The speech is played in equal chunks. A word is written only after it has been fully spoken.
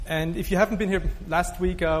And if you haven't been here last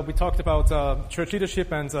week, we talked about church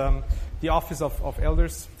leadership and the office of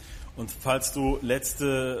elders. Und falls du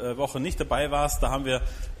letzte Woche nicht dabei warst, da haben wir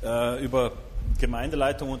über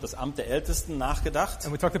Gemeindeleitung und das Amt der Ältesten nachgedacht.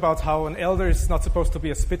 And we talked about how an elder is not supposed to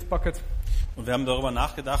be a spit bucket. Und wir haben darüber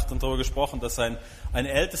nachgedacht und darüber gesprochen, dass ein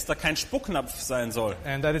Ältester kein Spucknapf sein soll.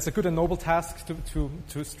 And that it's a good and noble task to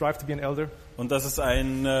strive to be an elder. Und dass es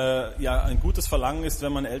ein gutes Verlangen ist,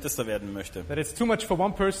 wenn man Ältester werden möchte. That it's too much for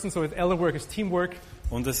one person, so elder work is teamwork.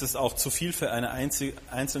 Und es ist auch zu viel für eine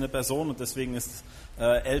einzelne Person und deswegen ist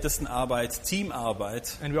Ältestenarbeit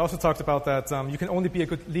Teamarbeit. And we also talked about that you can only be a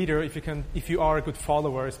good leader if you are a good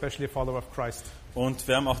follower, especially a follower of Christ. Und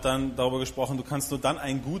wir haben auch dann darüber gesprochen, du kannst nur dann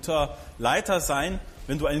ein guter Leiter sein,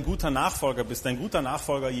 wenn du ein guter Nachfolger bist, ein guter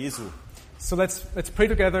Nachfolger Jesu. So let's pray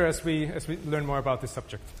together as we learn more about this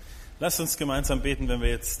subject. Lasst uns gemeinsam beten, wenn wir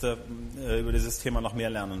jetzt über dieses Thema noch mehr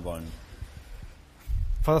lernen wollen.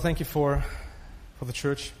 Father, thank you for the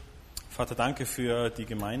church. Vater, danke für die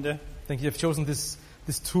Gemeinde. Thank you, you've chosen this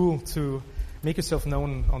tool to make yourself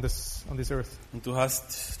known on this earth. Und du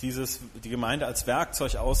hast die Gemeinde als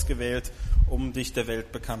Werkzeug ausgewählt, um dich der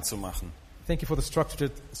Welt bekannt zu machen. Thank you for the structure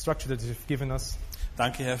that you've given us.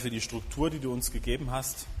 Danke, Herr, für die Struktur, die du uns gegeben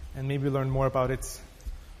hast. And maybe learn more about it.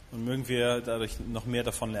 Und mögen wir dadurch noch mehr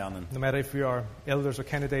davon lernen. No matter if we are elders or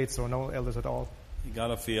candidates or no elders at all.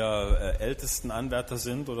 Egal, ob wir Ältestenanwärter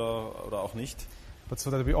sind oder auch nicht. But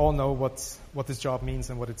so that we all know what this job means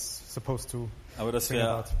and what it's supposed to. Aber dass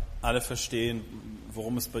wir alle verstehen,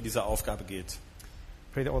 worum es bei dieser Aufgabe geht.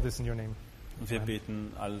 Pray all this in your name. Und wir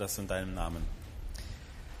beten all das in deinem Namen.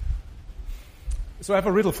 So I have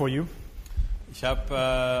a riddle for you. Ich habe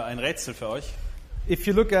ein Rätsel für euch. If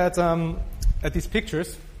you look at these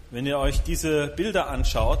pictures, wenn ihr euch diese Bilder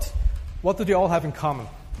anschaut, what do they all have in common?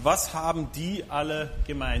 Was haben die alle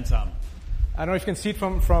gemeinsam? I don't know if you can see it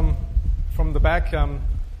from the back.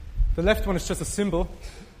 The left one is just a symbol.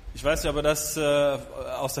 Ich weiß nicht, ob ihr das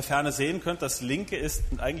aus der Ferne sehen könnt. Das linke ist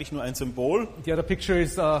eigentlich nur ein Symbol. The other picture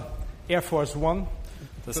is Air Force One.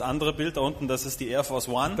 Das andere Bild da unten, das ist die Air Force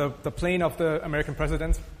One. The plane of the American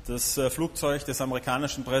president. Das Flugzeug des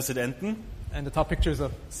amerikanischen Präsidenten. And the top picture is a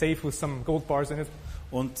safe with some gold bars in it.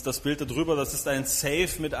 Und das Bild da drüber, das ist ein Safe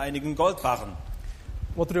mit einigen Goldbarren.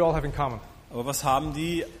 What do they all have in common? Aber was haben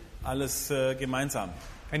die alles gemeinsam?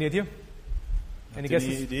 Any idea? Any guesses?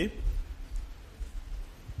 Eine Idee?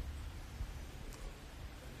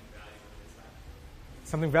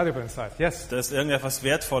 Something valuable inside. Yes. Da ist irgendetwas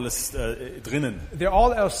Wertvolles drinnen. They're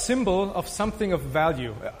all a symbol of something of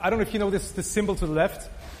value. I don't know if you know this symbol to the left.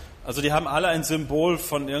 Also die haben alle ein Symbol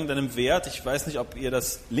von irgendeinem Wert. Ich weiß nicht, ob ihr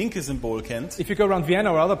das linke Symbol kennt. If you go around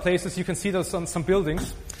Vienna or other places, you can see those on some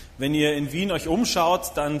buildings. Wenn ihr in Wien euch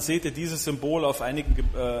umschaut, dann seht ihr dieses Symbol auf einigen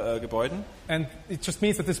Gebäuden. And it just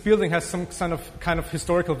means that this building has some kind of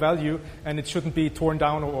historical value and it shouldn't be torn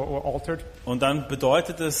down or altered. Und dann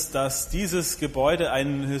bedeutet es, dass dieses Gebäude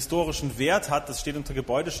einen historischen Wert hat. Das steht unter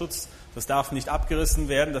Gebäudeschutz. Das darf nicht abgerissen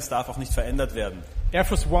werden, das darf auch nicht verändert werden. Air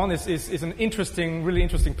Force One is an really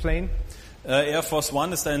interesting plane. Air Force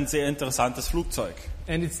One ist ein sehr interessantes Flugzeug.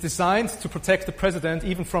 And it's designed to protect the president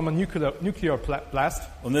even from a nuclear blast.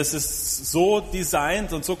 Und es ist so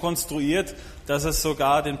designt und so konstruiert, dass es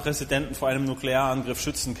sogar den Präsidenten vor einem Nuklearangriff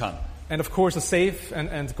schützen kann. And of course, a safe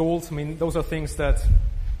and gold. I mean, those are things that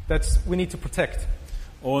we need to protect.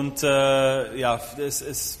 Und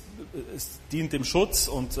es dient dem Schutz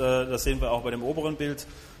und das sehen wir auch bei dem oberen Bild.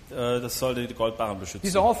 Das sollte die Goldbarren beschützen.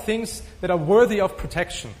 These are all things that are worthy of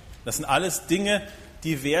protection. Das sind alles Dinge,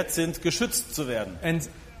 die wert sind, geschützt zu werden. And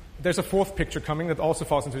there's a fourth picture coming that also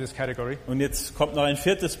falls into this category. Und jetzt kommt noch ein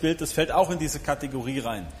viertes Bild, das fällt auch in diese Kategorie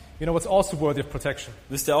rein. You know what's also worthy of protection?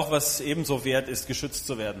 Wisst ihr auch, was ebenso wert ist, geschützt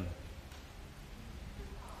zu werden?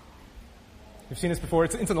 You've seen this before.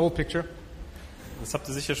 It's an old picture. Das habt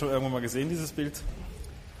ihr sicher schon irgendwann mal gesehen, dieses Bild.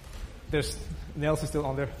 There's Nels is still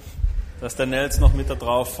on there. Da ist der Nels noch mit da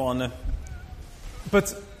drauf vorne.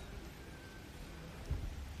 But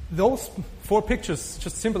those four pictures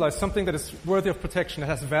just symbolize something that is worthy of protection, that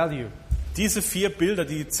has value. Diese 4 Bilder,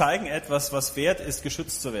 die zeigen etwas, was wert ist,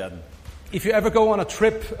 geschützt zu werden. If you ever go on a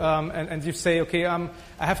trip and you say, okay, I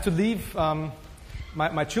have to leave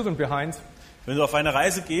my children behind. Wenn du auf eine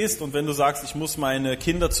Reise gehst und wenn du sagst, ich muss meine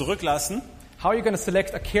Kinder zurücklassen, how are you going to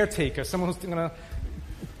select a caretaker, someone who's going to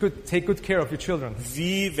take good care of your children?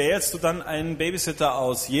 Wie wählst du dann einen Babysitter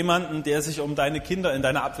aus? Jemanden, der sich um deine Kinder in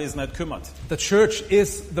deiner Abwesenheit kümmert. The church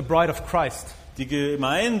is the bride of Christ. Die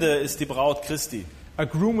Gemeinde ist die Braut Christi. A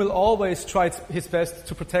groom will always try his best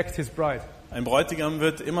to protect his bride. Ein Bräutigam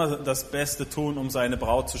wird immer das Beste tun, um seine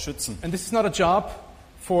Braut zu schützen. And this is not a job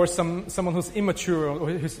for someone who's immature or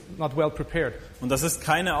who's not well prepared. Und das ist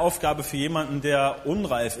keine Aufgabe für jemanden, der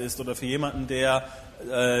unreif ist oder für jemanden, der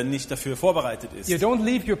nicht dafür vorbereitet ist. You don't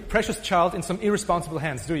leave your precious child in some irresponsible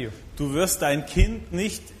hands, do you? Du wirst dein Kind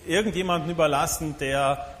nicht irgendjemandem überlassen,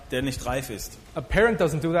 der nicht reif ist. A parent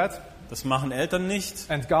doesn't do that, Das machen Eltern nicht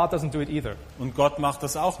and God doesn't do it either. und Gott macht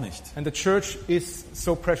das auch nicht. And the church is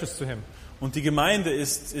so precious to him. Und die Gemeinde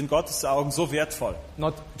ist in Gottes Augen so wertvoll.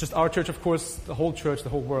 Not just our church, of course, the whole church, the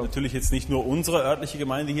whole world. Natürlich jetzt nicht nur unsere örtliche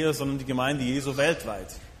Gemeinde hier, sondern die Gemeinde Jesu weltweit.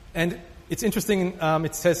 And it's interesting,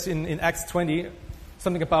 it says in Acts 20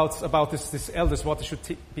 something about this elders, what they should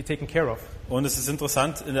be taken care of. Und es ist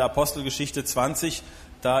interessant, in der Apostelgeschichte 20,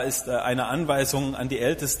 da ist eine Anweisung an die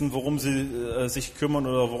Ältesten, worum sie sich kümmern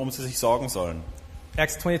oder worum sie sich sorgen sollen.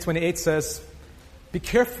 Acts 20:28 says, "Be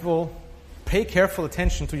careful, pay careful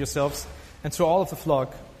attention to yourselves and to all of the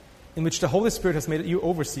flock, in which the Holy Spirit has made you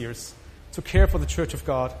overseers, to care for the church of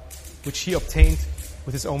God, which he obtained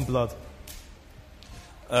with his own blood."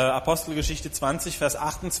 Apostelgeschichte 20, Vers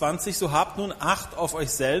 28, so habt nun Acht auf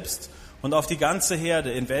euch selbst und auf die ganze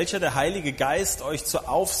Herde, in welcher der Heilige Geist euch zu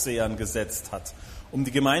Aufsehern gesetzt hat, um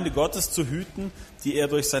die Gemeinde Gottes zu hüten, die er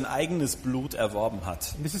durch sein eigenes Blut erworben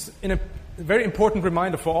hat. This is a very important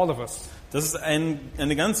reminder for all of us. Das ist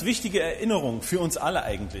eine ganz wichtige Erinnerung für uns alle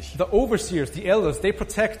eigentlich. The overseers, the elders, they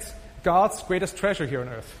protect God's greatest treasure here on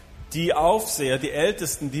earth. Die Aufseher, die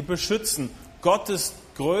Ältesten, die beschützen Gottes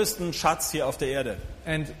größten Schatz hier auf der Erde.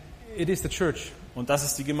 And it is the church. Und das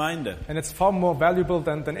ist die Gemeinde. And it's far more valuable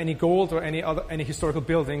than any gold or any historical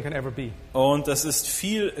building can ever be. Und das ist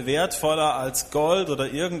viel wertvoller als Gold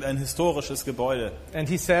oder irgendein historisches Gebäude. And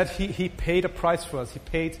he said he paid a price for us. He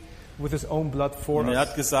paid with his own blood for Und er us.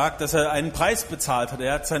 hat gesagt, dass er einen Preis bezahlt hat.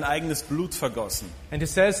 Er hat sein eigenes Blut vergossen. And he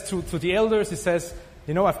says to the elders, he says,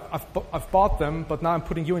 you know, I've bought them, but now I'm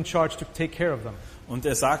putting you in charge to take care of them. Und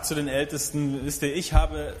er sagt zu den Ältesten, wisst ihr, ich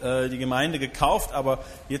habe die Gemeinde gekauft, aber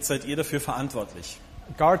jetzt seid ihr dafür verantwortlich.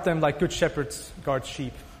 Guard them like good shepherds guard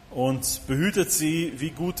sheep. Und behütet sie,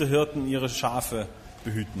 wie gute Hirten ihre Schafe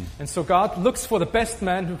behüten. And so God looks for the best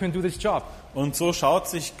man who can do this job. Und so schaut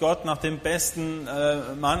sich Gott nach dem besten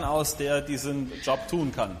Mann aus, der diesen Job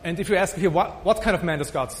tun kann. And if you ask here, what kind of man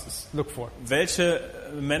does God look for? Welche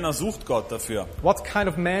Männer sucht Gott dafür? What kind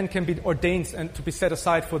of man can be ordained and to be set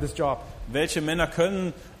aside for this job? Welche Männer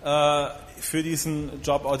können für diesen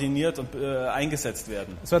Job ordiniert und eingesetzt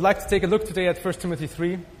werden? So I'd like to take a look today at 1 Timothy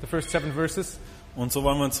 3, the first 7 verses. Und so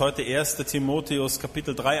wollen wir uns heute 1. Timotheus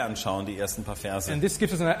Kapitel 3 anschauen, die ersten paar Verse. And this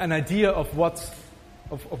gives us an idea of what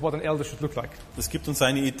an elder should look like. Das gibt uns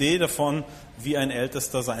eine Idee davon, wie ein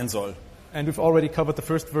Ältester sein soll. And we've already covered the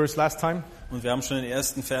first verse last time. Und wir haben schon den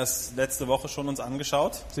ersten Vers letzte Woche schon uns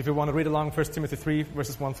angeschaut. So if you want to read along 1 Timothy 3,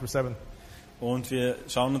 verses 1 through 7. Und wir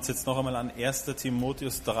schauen uns jetzt noch einmal an 1.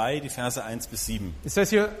 Timotheus 3, die Verse 1 bis 7. It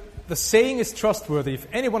says here, "The saying is trustworthy. If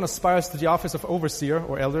anyone aspires to the office of overseer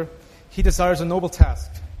or elder, he desires a noble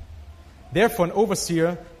task. Therefore, an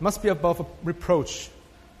overseer must be above reproach,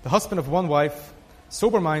 the husband of one wife,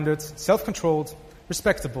 sober-minded, self-controlled,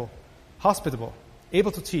 respectable, hospitable,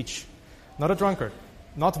 able to teach, not a drunkard,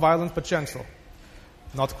 not violent but gentle,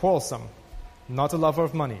 not quarrelsome, not a lover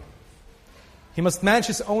of money. He must manage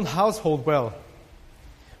his own household well,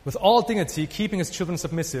 with all dignity, keeping his children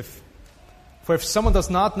submissive. For if someone does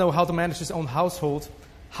not know how to manage his own household,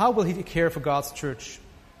 how will he care for God's church?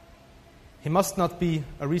 He must not be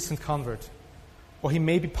a recent convert, or he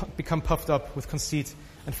may become puffed up with conceit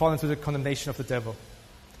and fall into the condemnation of the devil.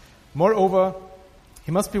 Moreover,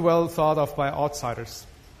 he must be well thought of by outsiders,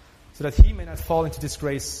 so that he may not fall into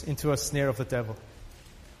disgrace, into a snare of the devil."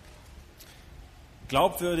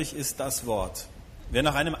 Glaubwürdig ist das Wort. Wer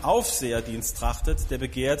nach einem Aufseherdienst trachtet, der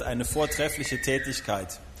begehrt eine vortreffliche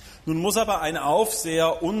Tätigkeit. Nun muss aber ein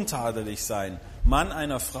Aufseher untadelig sein, Mann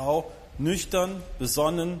einer Frau, nüchtern,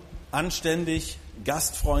 besonnen, anständig,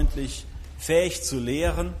 gastfreundlich, fähig zu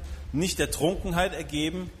lehren, nicht der Trunkenheit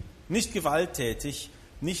ergeben, nicht gewalttätig,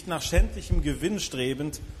 nicht nach schändlichem Gewinn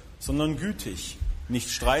strebend, sondern gütig, nicht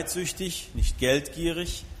streitsüchtig, nicht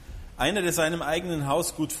geldgierig, einer, der seinem eigenen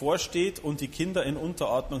Haus gut vorsteht und die Kinder in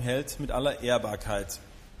Unterordnung hält mit aller Ehrbarkeit.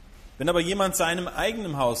 Wenn aber jemand seinem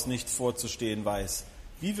eigenen Haus nicht vorzustehen weiß,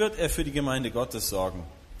 wie wird er für die Gemeinde Gottes sorgen?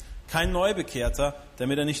 Kein Neubekehrter,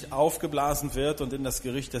 damit er nicht aufgeblasen wird und in das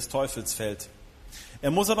Gericht des Teufels fällt. Er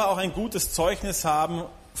muss aber auch ein gutes Zeugnis haben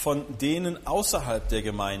von denen außerhalb der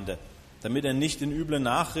Gemeinde, damit er nicht in üble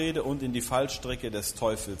Nachrede und in die Fallstricke des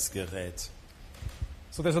Teufels gerät.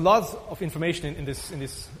 So there's a lot of information in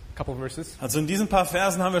this couple of verses. Also in diesen paar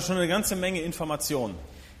Versen haben wir schon eine ganze Menge Informationen.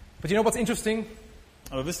 But you know what's interesting?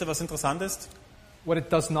 Aber wisst ihr, was interessant ist? What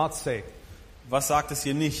it does not say. Was sagt es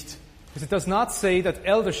hier nicht? Because it does not say that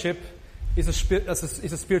eldership is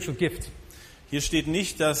a spiritual gift. Hier steht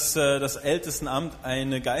nicht, dass das Ältestenamt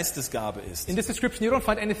eine Geistesgabe ist. In this description, you don't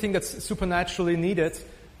find anything that's supernaturally needed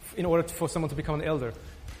in order for someone to become an elder.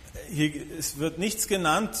 Hier es wird nichts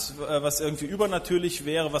genannt, was irgendwie übernatürlich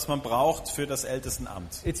wäre, was man braucht für das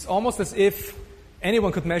Ältestenamt. It's almost as if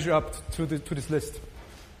anyone could measure up to this list.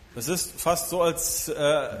 Es ist fast so, als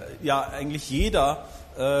eigentlich jeder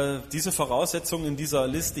diese Voraussetzungen in dieser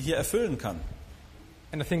Liste hier erfüllen kann.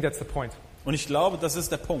 And I think that's the point. Und ich glaube, das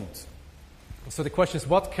ist der Punkt. So the question is,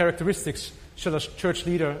 what characteristics should a church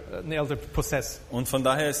leader, an elder, possess? Und von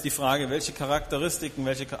daher ist die Frage, welche Charakteristiken,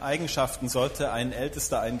 welche Eigenschaften sollte ein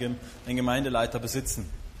Ältester, ein Gemeindeleiter besitzen?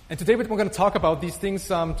 And today we're going to talk about these things,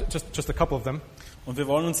 just a couple of them. Und wir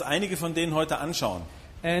wollen uns einige von denen heute anschauen.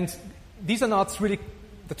 And these are not really,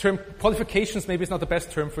 the term qualifications maybe is not the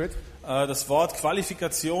best term for it. Das Wort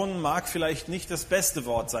Qualifikation mag vielleicht nicht das beste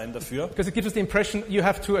Wort sein dafür. Because it gives us the impression you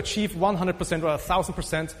have to achieve 100% or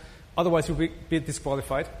 1000%, otherwise you'll be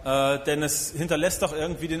disqualified. Denn es hinterlässt doch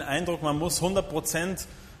irgendwie den Eindruck, man muss 100%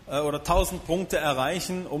 oder 1000 Punkte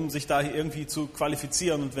erreichen, um sich da irgendwie zu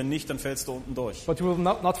qualifizieren. Und wenn nicht, dann fällst du unten durch. But you will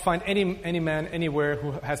not find any man anywhere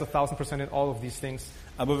who has 1000% in all of these things.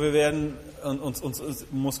 Aber wir werden, uns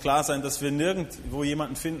muss klar sein, dass wir nirgendwo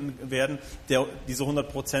jemanden finden werden, der diese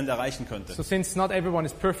 100% erreichen könnte. So since not everyone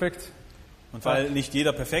is perfect, Und weil nicht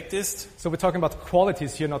jeder perfekt ist, so we're talking about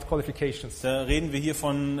qualities here, not qualifications. da reden wir hier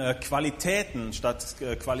von Qualitäten statt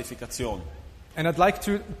Qualifikation. And I'd like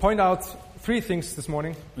to point out 3 things this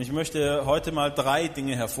morning. Und ich möchte heute mal 3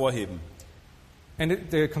 Dinge hervorheben.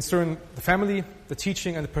 And they concern the family, the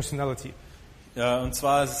teaching and the personality. Ja, und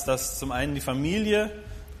zwar ist das zum einen die Familie,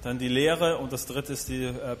 dann die Lehre und das dritte ist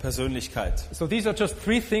die Persönlichkeit. So these are just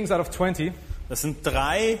 3 things out of 20. Das sind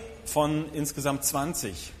 3 von insgesamt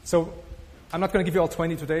 20. So I'm not going to give you all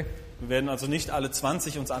 20 today. Wir werden also nicht alle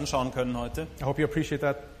 20 uns anschauen können heute. I hope you appreciate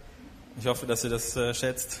that. Ich hoffe, dass ihr das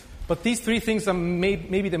schätzt. But these 3 things are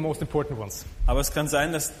maybe the most important ones. Aber es kann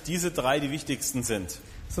sein, dass diese 3 die wichtigsten sind.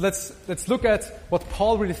 So let's look at what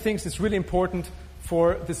Paul really thinks is really important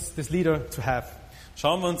for this leader to have.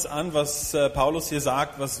 Schauen wir uns an, was Paulus hier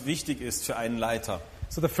sagt, was wichtig ist für einen Leiter.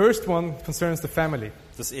 So the first one concerns the family.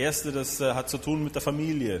 Das erste, das hat zu tun mit der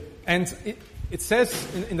Familie. And it says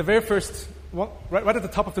in the very first one, right at the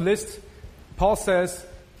top of the list, Paul says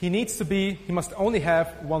he must only have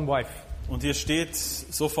one wife. Und hier steht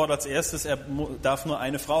sofort als erstes, er darf nur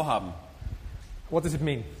eine Frau haben. What does it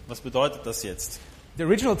mean? Was bedeutet das jetzt? The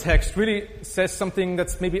original text really says something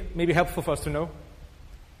that's maybe helpful for us to know.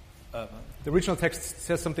 The original text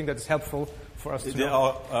says something that is helpful for us to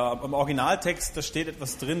know. Im Originaltext, da steht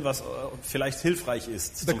etwas drin, was vielleicht hilfreich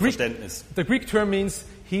ist zum Verständnis. The Greek term means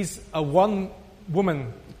he's a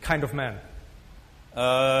one-woman kind of man.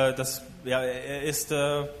 Er ist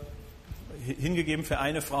hingegeben für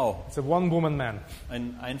eine Frau. It's a one-woman man.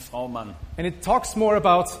 Ein Frau-Mann. And it talks more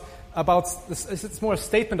about this, it's more a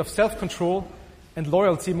statement of self-control and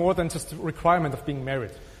loyalty more than just a requirement of being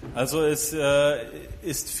married. Also es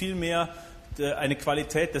ist vielmehr eine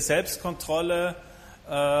Qualität der Selbstkontrolle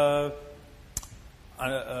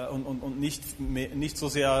und nicht so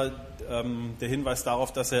sehr der Hinweis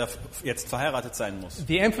darauf, dass er jetzt verheiratet sein muss.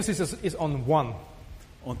 The emphasis is on one.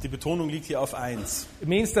 Und die Betonung liegt hier auf 1. It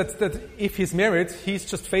means that if he's married, he's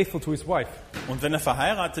just faithful to his wife. Und wenn er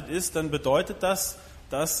verheiratet ist, dann bedeutet das,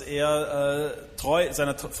 dass er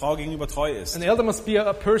seiner Frau gegenüber treu ist. An elder must be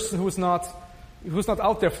a person who's not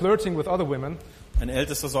out there flirting with other women. Ein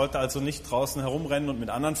Ältester sollte also nicht draußen herumrennen und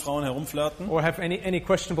mit anderen Frauen herumflirten. Or have any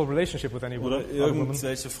questionable relationship with any Oder woman.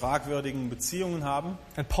 irgendwelche fragwürdigen Beziehungen haben.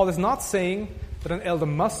 And Paul is not saying that an elder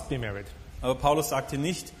must be married. Aber Paulus sagt hier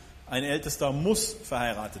nicht, ein Ältester muss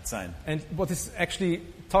verheiratet sein. And what he's actually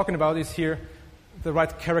talking about is here the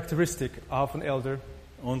right characteristic of an elder.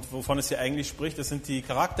 Und wovon es hier eigentlich spricht, das sind die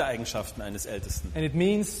Charaktereigenschaften eines Ältesten. And it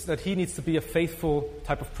means that he needs to be a faithful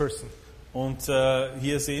type of person. Und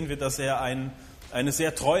hier sehen wir, dass er eine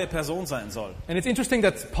sehr treue Person sein soll. And it's interesting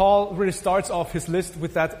that Paul really starts off his list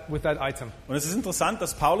with that item. Und es ist interessant,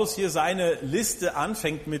 dass Paulus hier seine Liste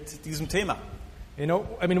anfängt mit diesem Thema. You know,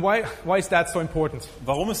 I mean, why is that so important?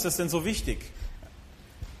 Warum ist das denn so wichtig?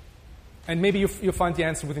 And maybe you find the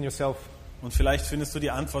answer within yourself. Und vielleicht findest du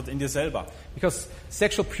die Antwort in dir selber. Because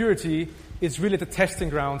sexual purity is really the testing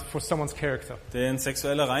ground for someone's character. Denn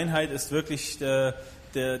sexuelle Reinheit ist wirklich der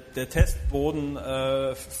Testboden,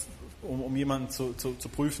 um jemanden zu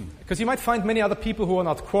prüfen. Because you might find many other people who are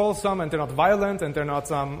not quarrelsome and they're not violent and they're not,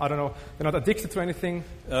 they're not addicted to anything.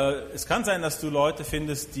 Es kann sein, dass du Leute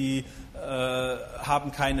findest, die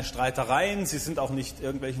haben keine Streitereien, sie sind auch nicht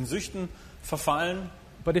irgendwelchen Süchten verfallen.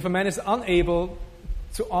 But if a man is unable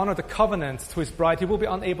to honor the covenant to his bride, he will be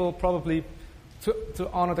unable probably to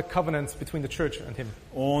honor the covenant between the church and him.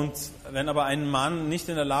 Und wenn aber ein Mann nicht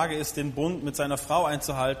in der Lage ist, den Bund mit seiner Frau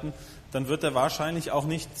einzuhalten, dann wird er wahrscheinlich auch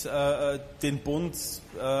nicht den Bund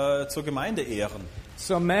zur Gemeinde ehren.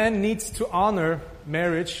 So a man needs to honor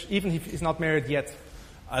marriage even if he's not married yet.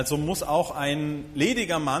 Also muss auch ein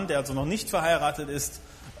lediger Mann, der also noch nicht verheiratet ist,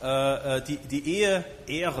 die Ehe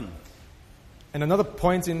ehren. And another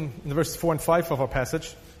point in the verses 4 and 5 of our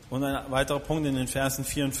passage, Und ein weiterer Punkt in den Versen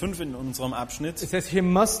 4 und 5 in unserem Abschnitt. it says he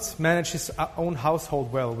must manage his own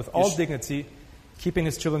household well with all dignity, keeping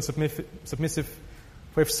his children submissive.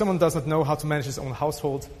 For if someone does not know how to manage his own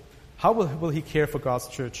household, how will he care for God's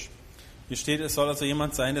church? Hier steht, es soll also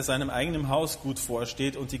jemand sein, der seinem eigenen Haus gut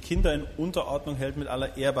vorsteht und die Kinder in Unterordnung hält mit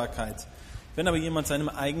aller Ehrbarkeit. Wenn aber jemand seinem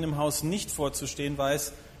eigenen Haus nicht vorzustehen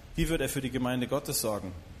weiß, wie wird er für die Gemeinde Gottes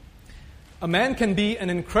sorgen? A man can be an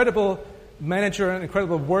incredible manager, an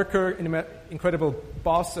incredible worker, an incredible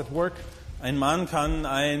boss at work. Ein Mann kann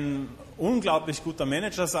ein unglaublich guter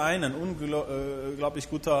Manager sein, ein unglaublich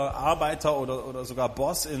guter Arbeiter oder sogar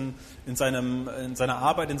Boss in seiner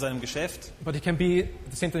Arbeit, in seinem Geschäft. But he can be,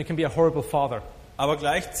 at the same time, he can be a horrible father. Aber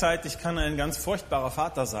gleichzeitig kann er ein ganz furchtbarer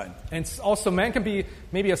Vater sein. And also, man can be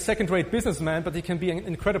maybe a second-rate businessman, but he can be an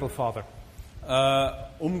incredible father.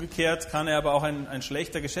 Umgekehrt kann er aber auch ein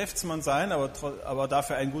schlechter Geschäftsmann sein, aber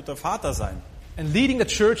dafür ein guter Vater sein. And leading the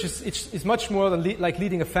church is much more than like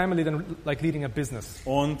leading a family than like leading a business.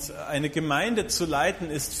 Und eine Gemeinde zu leiten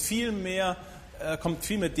kommt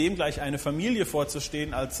viel mit dem gleich, eine Familie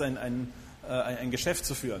vorzustehen, als ein Geschäft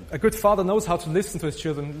zu führen. A good father knows how to listen to his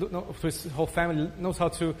children, to his whole family, knows how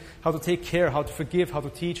to take care, how to forgive, how to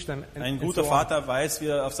teach them. Ein guter Vater weiß, wie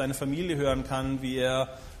er auf seine Familie hören kann, wie er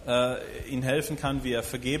ihnen helfen kann, wie er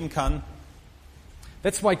vergeben kann.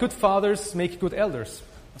 That's why good fathers make good elders.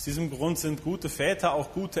 Aus diesem Grund sind gute Väter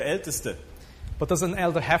auch gute Älteste. But does an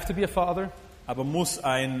elder have to be a father? Aber muss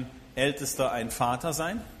ein Ältester ein Vater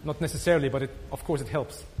sein? Not necessarily, but of course it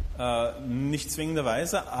helps. Nicht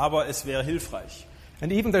zwingenderweise, aber es wäre hilfreich.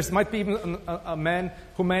 And even there might be even a man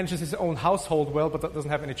who manages his own household well, but doesn't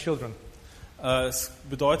have any children. Es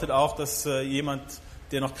bedeutet auch, dass jemand,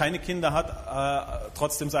 der noch keine Kinder hat,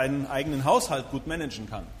 trotzdem seinen eigenen Haushalt gut managen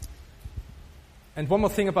kann. And one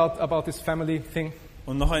more thing about this family thing,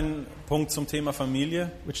 Und noch ein Punkt zum Thema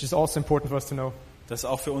Familie, which is also important for us to know. das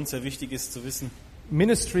auch für uns sehr wichtig ist zu wissen.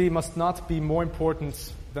 Ministry must not be more important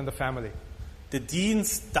than the family. Der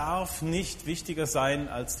Dienst darf nicht wichtiger sein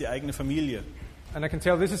als die eigene Familie. And I can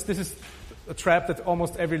tell this is a trap that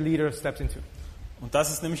almost every leader steps into. Und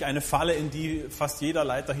das ist nämlich eine Falle, in die fast jeder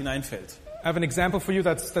Leiter hineinfällt. I have an example for you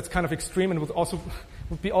that's kind of extreme and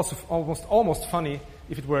would be also almost funny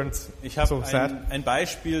if it weren't Ich habe so sad. ein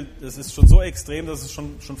Beispiel, das ist schon so extrem, dass es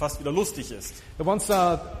schon fast wieder lustig ist. It's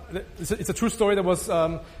a true story.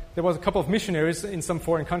 There was a couple of missionaries in some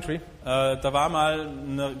foreign country. Da war mal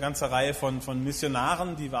eine ganze Reihe von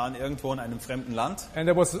Missionaren, die waren irgendwo in einem fremden Land. And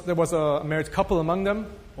there was a married couple among them.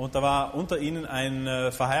 Und da war unter ihnen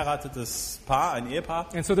ein verheiratetes Paar, ein Ehepaar.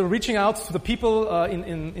 And so they were reaching out to the people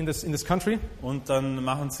in this country. Und dann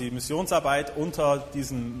machen sie Missionsarbeit unter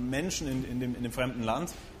diesen Menschen in dem fremden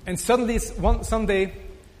Land. And suddenly, someday,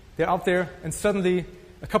 they're out there, and suddenly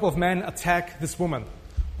a couple of men attack this woman.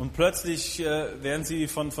 Und plötzlich werden sie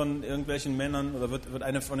von irgendwelchen Männern oder wird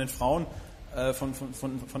eine von den Frauen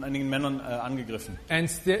von einigen Männern angegriffen. And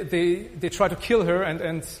they try to kill her,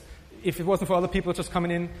 and if it wasn't for other people just coming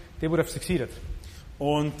in, they would have succeeded.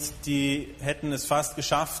 Und die hätten es fast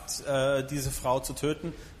geschafft, diese Frau zu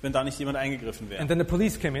töten, wenn da nicht jemand eingegriffen wäre. And then the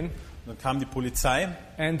police came in, Dann kam die Polizei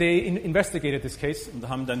and they investigated this case. und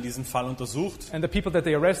haben dann diesen Fall untersucht. And the people that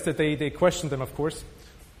they arrested, they questioned them, of course.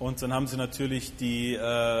 Und dann haben sie natürlich die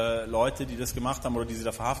Leute, die das gemacht haben oder die sie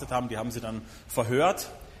da verhaftet haben, die haben sie dann verhört.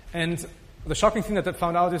 And the shocking thing that they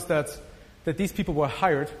found out is that these people were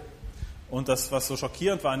hired. Und das, was so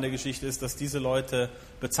schockierend war in der Geschichte, ist, dass diese Leute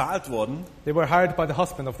bezahlt wurden. They were hired by the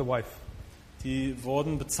husband of the wife. Die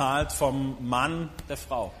wurden bezahlt vom Mann der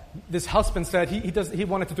Frau. This husband said he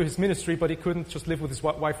wanted to do his ministry, but he couldn't just live with his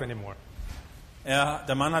wife anymore.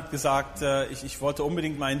 Der Mann hat gesagt, ich wollte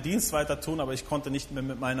unbedingt meinen Dienst weiter tun, aber ich konnte nicht mehr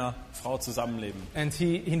mit meiner Frau zusammenleben. And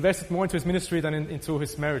he invested more into his ministry than into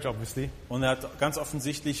his marriage, obviously. Und er hat ganz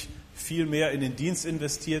offensichtlich viel mehr in den Dienst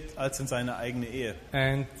investiert als in seine eigene Ehe.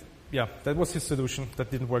 And yeah, that was his solution.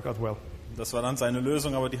 That didn't work out well. Das war dann seine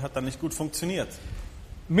Lösung, aber die hat dann nicht gut funktioniert.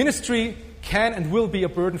 Ministry can and will be a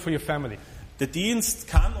burden for your family. Der Dienst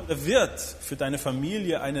kann und er wird für deine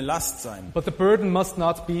Familie eine Last sein. But the burden must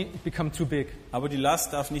not become too big. Aber die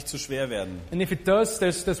Last darf nicht zu schwer werden. And if it does,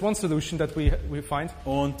 there's one solution that we find.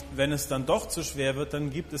 Und wenn es dann doch zu schwer wird,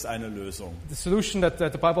 dann gibt es eine Lösung. The solution that the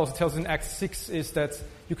Bible also tells us in Acts 6 is that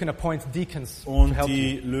you can appoint deacons to Und help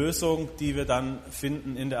die you. Lösung, die wir dann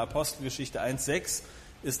finden in der Apostelgeschichte 1,6,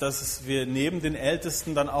 ist, dass wir neben den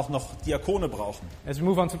Ältesten dann auch noch Diakone brauchen. As we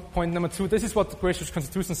move on to point number 2, this is what the Grace Church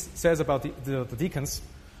Constitution says about the deacons.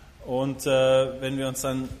 Und wenn wir uns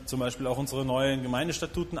dann zum Beispiel auch unsere neuen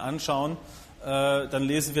Gemeindestatuten anschauen, dann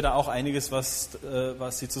lesen wir da auch einiges, was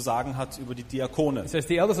sie zu sagen hat über die Diakone. It says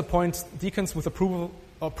the elders appoint deacons with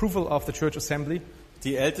approval of the church assembly.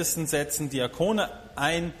 Die Ältesten setzen Diakone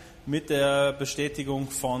ein mit der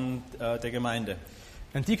Bestätigung von der Gemeinde.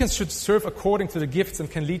 And deacons should serve according to the gifts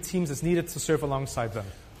and can lead teams as needed to serve alongside them.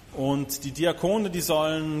 Und die Diakone, die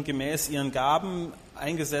sollen gemäß ihren Gaben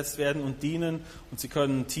eingesetzt werden und dienen. Und sie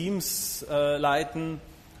können Teams leiten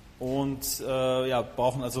und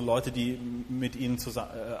brauchen also Leute, die mit ihnen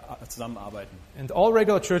zusammenarbeiten. And all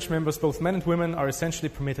regular church members, both men and women, are essentially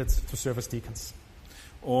permitted to serve as deacons.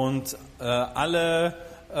 Und alle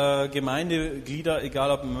Gemeindeglieder,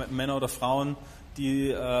 egal ob Männer oder Frauen,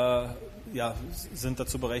 die sind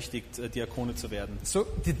dazu berechtigt, Diakone zu werden. So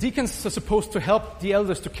the deacons are supposed to help the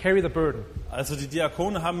elders to carry the burden. Also die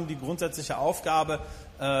Diakone haben die grundsätzliche Aufgabe,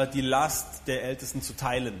 die Last der Ältesten zu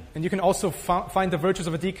teilen. And you can also find the virtues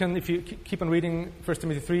of a deacon if you keep on reading 1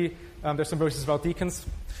 Timothy 3. There's some verses about deacons.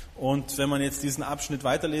 Und wenn man jetzt diesen Abschnitt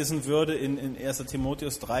weiterlesen würde in 1.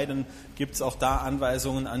 Timotheus 3, dann gibt es auch da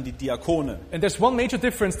Anweisungen an die Diakone. And there's one major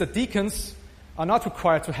difference that deacons are not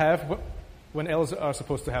required to have when elders are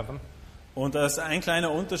supposed to have them. Und das ist ein kleiner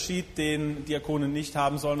Unterschied, den Diakone nicht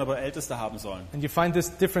haben sollen, aber Älteste haben sollen. And you find this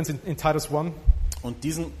difference in Titus 1. Und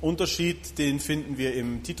diesen Unterschied, den finden wir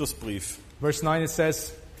im Titusbrief. Verse 9 it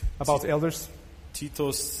says about elders.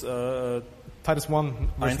 Titus Titus 1 verse 1,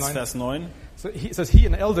 9. Vers 9. So it says, he,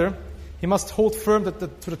 an elder, he must hold firm to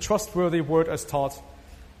the trustworthy word as taught,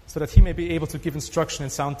 so that he may be able to give instruction in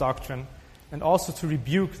sound doctrine, and also to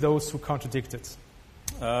rebuke those who contradict it.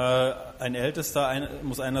 Ein Ältester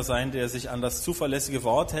muss einer sein, der sich an das zuverlässige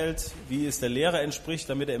Wort hält, wie es der Lehre entspricht,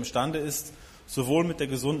 damit er imstande ist, sowohl mit der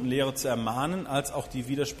gesunden Lehre zu ermahnen, als auch die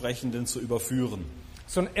Widersprechenden zu überführen.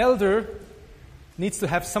 So an elder needs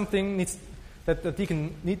to have something that the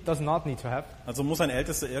deacon does not need to have. Also muss ein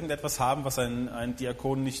Ältester irgendetwas haben, was ein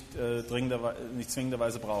Diakon nicht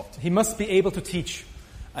zwingenderweise braucht. He must be able to teach.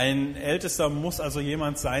 Ein Ältester muss also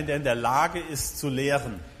jemand sein, der in der Lage ist zu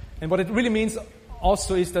lehren. And what it really means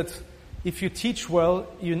also is that if you teach well,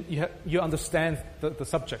 you understand the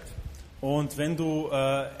subject. Und wenn du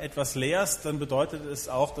etwas lehrst, dann bedeutet es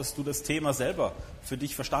auch, dass du das Thema selber für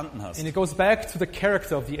dich verstanden hast. And it goes back to the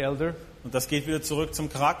character of the elder. Und das geht wieder zurück zum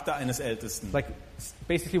Charakter eines Ältesten. Like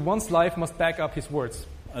basically one's life must back up his words.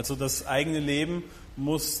 Also das eigene Leben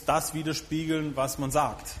muss das widerspiegeln, was man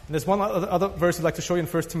sagt. And there's one other verse I'd like to show you in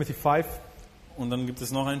 1 Timothy 5. Und dann gibt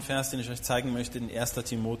es noch einen Vers, den ich euch zeigen möchte in 1.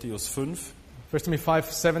 Timotheus 5. 1 Timothy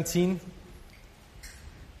 5:17.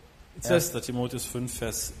 It 1. says, Timotheus 5,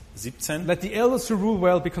 Vers 17. let the elders who rule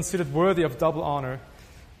well be considered worthy of double honor,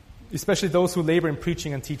 especially those who labor in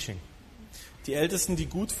preaching and teaching. Die Ältesten, die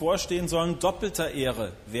gut vorstehen, sollen doppelter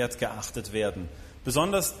Ehre wert geachtet werden.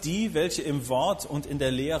 Besonders die, welche im Wort und in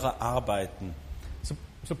der Lehre arbeiten. So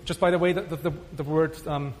just by the way, the word,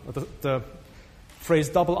 the phrase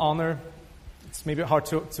double honor, it's maybe hard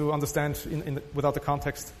to understand without the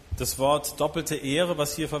context. Das Wort doppelte Ehre,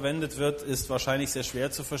 was hier verwendet wird, ist wahrscheinlich sehr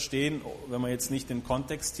schwer zu verstehen, wenn man jetzt nicht den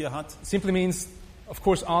Kontext hier hat. Simply means, of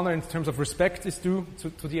course, honor in terms of respect is due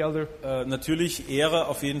to the elder. Natürlich, Ehre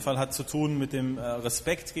auf jeden Fall hat zu tun mit dem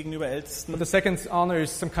Respekt gegenüber Ältesten. But the second honor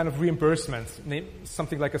is some kind of reimbursement,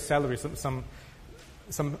 something like a salary, some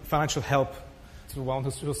financial help to one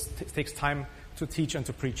who takes time to teach and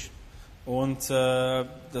to preach. Und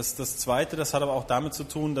das Zweite, das hat aber auch damit zu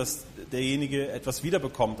tun, dass derjenige etwas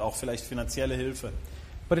wiederbekommt, auch vielleicht finanzielle Hilfe.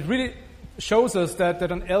 But it really shows us that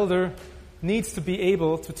an elder needs to be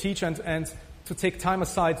able to teach and to take time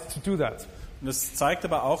aside to do that. Und das zeigt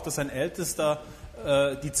aber auch, dass ein Ältester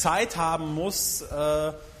die Zeit haben muss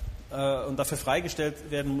und dafür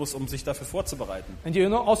freigestellt werden muss, um sich dafür vorzubereiten. And you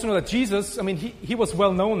also know that Jesus, I mean, he was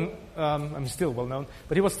well known, still well known,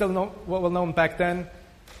 but he was still well known back then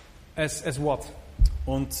as what?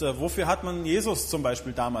 Und wofür hat man Jesus zum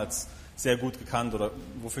Beispiel damals sehr gut gekannt oder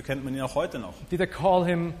wofür kennt man ihn auch heute noch? Did they call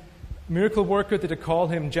him miracle worker? Did they call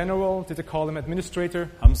him general? Did they call him administrator?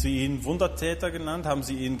 Haben sie ihn Wundertäter genannt? Haben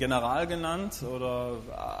sie ihn General genannt oder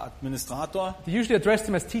Administrator? They usually addressed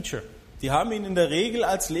him as teacher. Die haben ihn in der Regel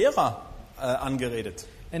als Lehrer angeredet.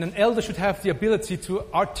 And an elder should have the ability to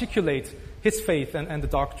articulate his faith and the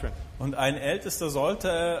doctrine. Und ein Ältester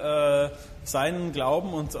sollte seinen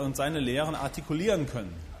Glauben und seine Lehren artikulieren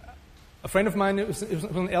können. A friend of mine was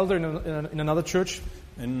an elder in another church,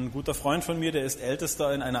 Ein guter Freund von mir, der ist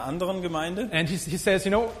Ältester in einer anderen Gemeinde. and he says,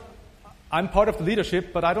 I'm part of the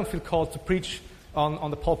leadership, but I don't feel called to preach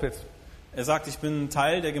on the pulpit. Er sagt, ich bin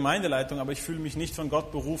Teil der Gemeindeleitung, aber ich fühle mich nicht von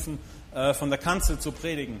Gott berufen, von der Kanzel zu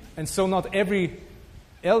predigen. And so not every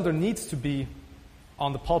elder needs to be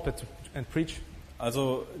on the pulpit and preach.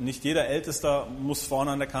 Also nicht jeder Ältester muss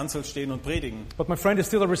vorne an der Kanzel stehen und predigen. But my friend is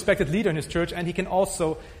still a respected leader in his church, and he can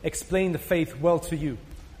also explain the faith well to you.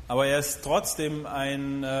 Aber er ist trotzdem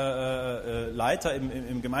ein Leiter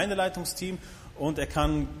im Gemeindeleitungsteam und er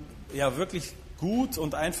kann ja wirklich gut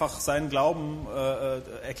und einfach seinen Glauben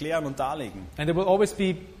erklären und darlegen. And there will always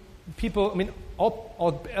be people,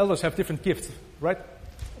 all elders have different gifts, right?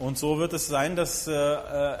 Und so wird es sein, dass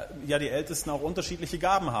ja die Ältesten auch unterschiedliche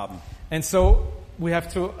Gaben haben. And so we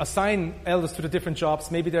have to assign elders to the different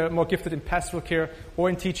jobs. Maybe they're more gifted in pastoral care or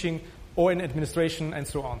in teaching or in administration and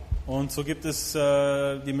so on. Und so gibt es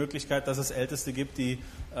die Möglichkeit, dass es Älteste gibt, die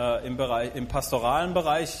im pastoralen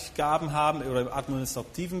Bereich Gaben haben oder im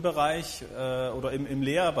administrativen Bereich oder im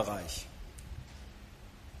Lehrbereich.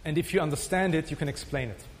 And if you understand it, you can explain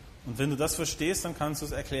it. Und wenn du das verstehst, dann kannst du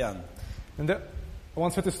es erklären. And I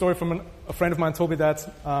once heard a story from a friend of mine told me that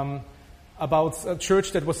about a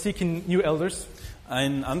church that was seeking new elders.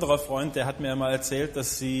 Ein anderer Freund, der hat mir mal erzählt,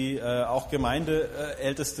 dass sie auch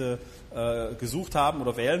Gemeindeälteste gesucht haben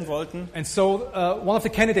oder wählen wollten. And so one of the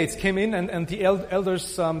candidates came in and the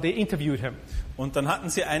elders, they interviewed him. Und dann hatten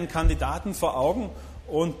sie einen Kandidaten vor Augen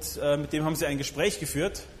und mit dem haben sie ein Gespräch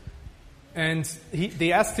geführt. And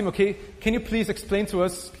they asked him, okay, can you please explain to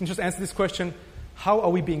us, can you just answer this question, how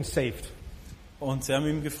are we being saved? Und sie haben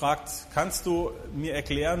ihn gefragt, kannst du mir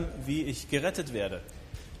erklären, wie ich gerettet werde?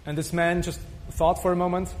 And this man just thought for a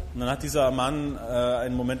moment. Und dann hat dieser Mann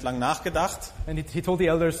einen Moment lang nachgedacht And he told the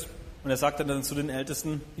elders, und er sagte dann zu den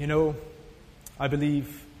Ältesten, I believe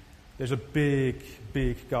there's a big,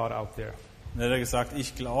 big God out there. und er hat gesagt,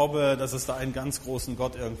 ich glaube, dass es da einen ganz großen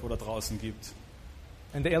Gott irgendwo da draußen gibt.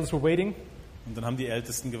 And the elders were waiting. Und dann haben die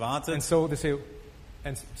Ältesten gewartet And so they say,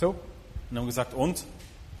 and so? und haben gesagt, und?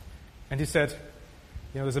 And he said,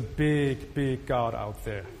 there's a big, big God out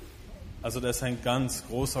there. Also da ist ein ganz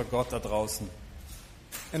großer Gott da draußen.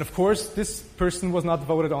 And of course, this person was not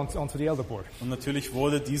voted onto the elder board. Und natürlich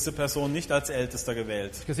wurde diese Person nicht als Ältester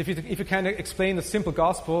gewählt. Because if you kind of explain the simple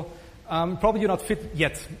gospel, probably you're not fit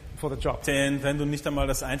yet for the job. Denn wenn du nicht einmal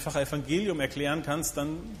das einfache Evangelium erklären kannst,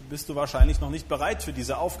 dann bist du wahrscheinlich noch nicht bereit für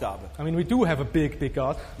diese Aufgabe. I mean, we do have a big, big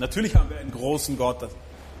God, Natürlich haben wir einen großen Gott,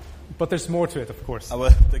 but there's more to it, of course. aber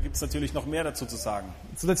da gibt es natürlich noch mehr dazu zu sagen.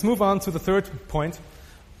 So let's move on to the third point.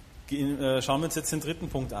 Schauen wir uns jetzt den dritten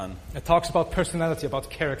Punkt an. It talks about personality, about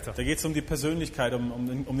character. Da geht es um die Persönlichkeit,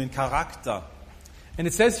 um den Charakter. And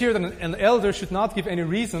it says here that an elder should not give any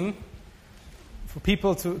reason for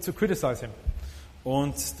people to criticize him.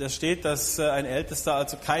 Und da steht, dass ein Ältester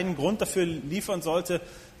also keinen Grund dafür liefern sollte,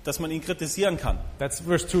 dass man ihn kritisieren kann. That's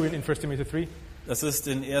verse 2 in 1 Timothy 3. Das ist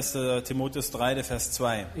in 1. Timotheus 3, der Vers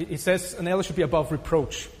 2. It says an elder should be above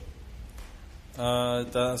reproach.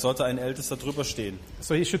 Da sollte ein Ältester drüber stehen.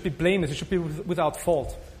 So he should be blameless, he should be without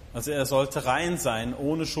fault. Also er sollte rein sein,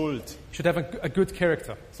 ohne Schuld. He should have a good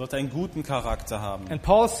character. Sollte einen guten Charakter haben. And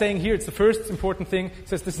Paul is saying here, it's the first important thing. He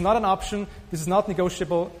says this is not an option, this is not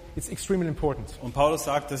negotiable, it's extremely important. Und Paulus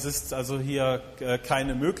sagt, das ist also hier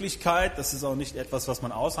keine Möglichkeit, das ist auch nicht etwas, was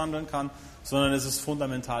man aushandeln kann, sondern es ist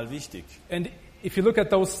fundamental wichtig. And if you look at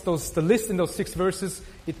the list in those 6 verses,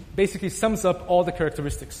 it basically sums up all the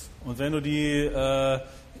characteristics. Und wenn du diese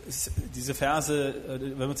Verse,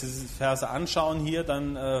 wenn wir uns diese Verse anschauen hier,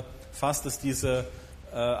 dann fasst es diese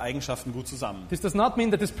Eigenschaften gut zusammen. This does not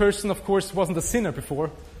mean that this person, of course, wasn't a sinner before,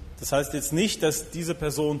 Das heißt jetzt nicht, dass diese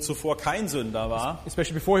Person zuvor kein Sünder war,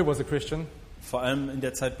 especially before he was a Christian. vor allem in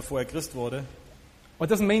der Zeit, bevor er Christ wurde. Or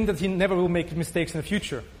it doesn't mean that he never will make mistakes in the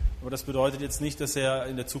future. Aber das bedeutet jetzt nicht, dass er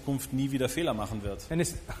in der Zukunft nie wieder Fehler machen wird. And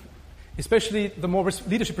especially the more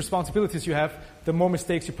leadership responsibilities you have, the more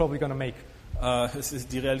mistakes you're probably going to make.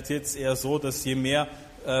 Die Realität ist eher so, dass je mehr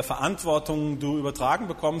Verantwortung du übertragen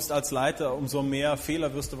bekommst als Leiter, umso mehr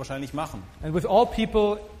Fehler wirst du wahrscheinlich machen. And with all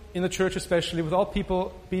people in the church especially, with all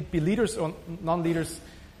people, be leaders or non-leaders,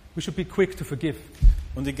 we should be quick to forgive.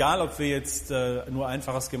 Und egal, ob wir jetzt nur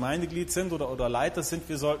einfaches Gemeindeglied sind oder Leiter sind,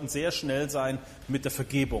 wir sollten sehr schnell sein mit der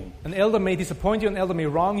Vergebung. An elder may disappoint you, an elder may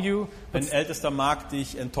wrong you, Ein Ältester mag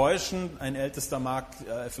dich enttäuschen, ein Ältester mag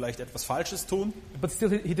vielleicht etwas Falsches tun, but still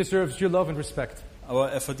he deserves your love and respect.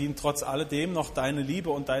 aber er verdient trotz alledem noch deine Liebe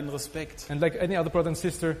und deinen Respekt. And like any other brother and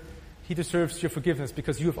sister, he deserves your forgiveness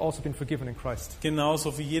because you have also been forgiven in Christ.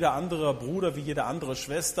 Genauso wie jeder andere Bruder, wie jede andere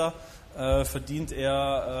Schwester verdient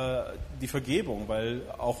er die Vergebung, weil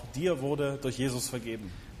auch dir wurde durch Jesus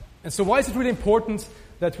vergeben. And so why is it really important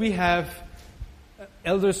that we have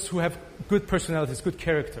elders who have good personalities, good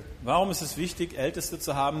character? Warum ist es wichtig, Älteste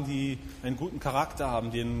zu haben, die einen guten Charakter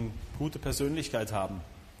haben, die eine gute Persönlichkeit haben?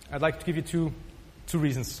 I'd like to give you two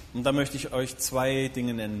reasons. Und da möchte ich euch 2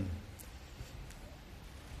 Dinge nennen.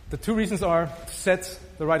 The 2 reasons are to set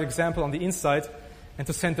the right example on the inside and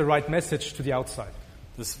to send the right message to the outside.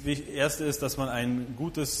 Das Erste ist, dass man ein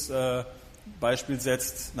gutes Beispiel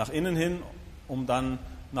setzt nach innen hin, um dann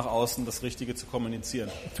nach außen das Richtige zu kommunizieren.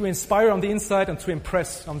 To inspire on the inside and to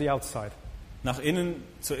impress on the outside. Nach innen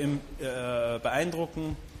zu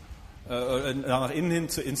beeindrucken, nach innen hin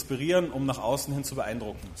zu inspirieren, um nach außen hin zu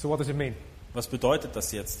beeindrucken. So what does it mean? Was bedeutet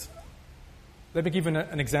das jetzt? Let me give you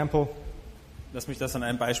an example. Lass mich das an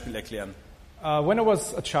einem Beispiel erklären. When I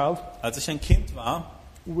was a child, Als ich ein Kind war,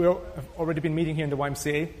 we've already been meeting here in the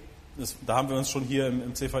YMCA, da haben wir uns schon hier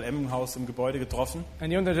im CVM-Haus im Gebäude getroffen.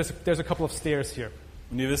 and you know there's a couple of stairs here.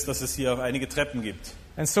 Und ihr wisst, dass es hier auch einige Treppen gibt.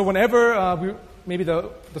 And so whenever maybe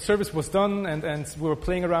the service was done and we were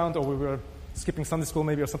playing around or we were skipping Sunday school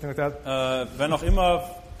maybe or something like that, Wenn auch immer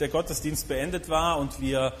der Gottesdienst beendet war und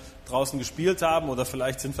wir draußen gespielt haben oder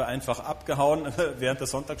vielleicht sind wir einfach abgehauen während der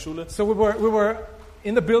Sonntagsschule. so we were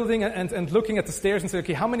in the building and looking at the stairs and said,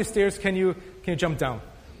 okay, how many stairs can you jump down?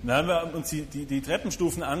 Dann haben wir uns die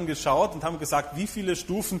Treppenstufen angeschaut und haben gesagt, wie viele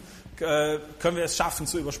Stufen können wir es schaffen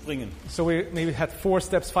zu überspringen. So we maybe had 4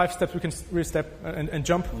 steps, 5 steps we can really step and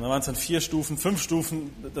jump. Und dann waren es dann 4 Stufen, 5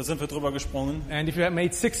 Stufen, da sind wir drüber gesprungen. And if you had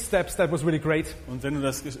made 6 steps, that was really great. Und wenn du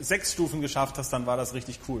das 6 Stufen geschafft hast, dann war das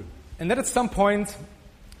richtig cool. And then at some point,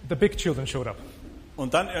 the big children showed up.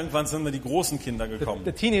 Und dann irgendwann sind wir die großen Kinder gekommen,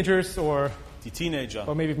 The teenagers or die Teenager.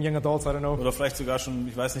 maybe even young adults, I don't know. Oder vielleicht sogar schon,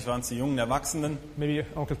 ich weiß nicht, waren es die jungen Erwachsenen. Maybe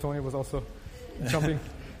Uncle Tony was also jumping.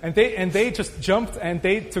 And they just jumped and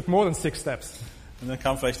they took more than 6 steps. Und dann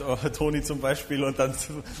kam vielleicht Toni zum Beispiel und dann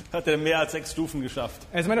hat er mehr als 6 Stufen geschafft.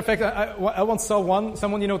 As a matter of fact, I once saw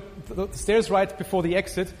someone, you know, the stairs right before the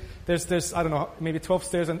exit, there's I don't know, maybe 12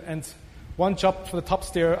 stairs and one jumped from the top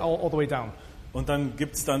stair all the way down. Und dann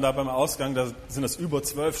gibt es dann da beim Ausgang, da sind das über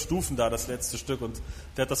 12 Stufen da, das letzte Stück. Und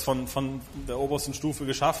der hat das von der obersten Stufe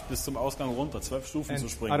geschafft, bis zum Ausgang runter, 12 Stufen And zu I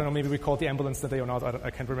don't springen. know, maybe we called the ambulance that day or not, I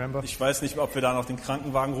can't remember. Ich weiß nicht, ob wir da noch den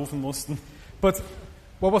Krankenwagen rufen mussten. But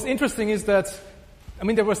what was interesting is that, I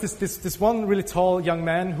mean, there was this one really tall young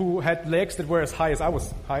man who had legs that were as high as I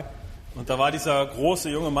was high. Und da war dieser große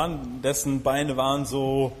junge Mann, dessen Beine waren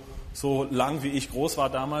so lang, wie ich groß war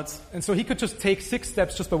damals. And so he could just take 6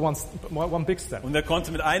 steps just by one big step. Und er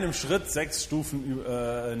konnte mit einem Schritt 6 Stufen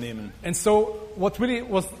nehmen. And so what really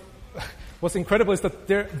was incredible is that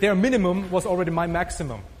their minimum was already my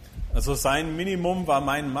maximum. Also sein Minimum war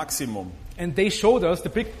mein Maximum. And they showed us, the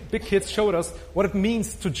big kids showed us what it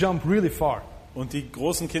means to jump really far. Und die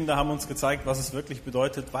großen Kinder haben uns gezeigt, was es wirklich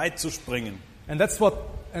bedeutet, weit zu springen. And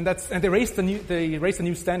they raised a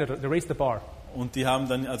new standard, they raised the bar. Und die haben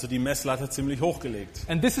dann also die Messlatte ziemlich hochgelegt.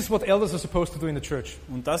 And this is what elders are supposed to do in the church.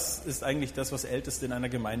 Und das ist eigentlich das, was Älteste in einer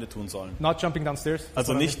Gemeinde tun sollen. Not jumping downstairs.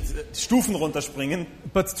 Also nicht Stufen runterspringen,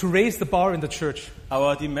 But to raise the bar in the church.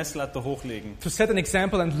 aber die Messlatte hochlegen. To set an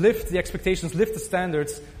example and lift the expectations, lift the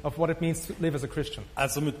standards of what it means to live as a Christian.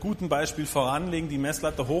 Also mit gutem Beispiel voranlegen, die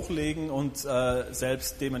Messlatte hochlegen und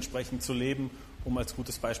selbst dementsprechend zu leben, um als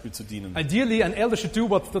gutes Beispiel zu dienen. Ideally, an elder should do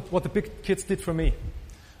what the big kids did for me.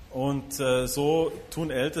 Und so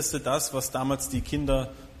tun Älteste das, was damals die Kinder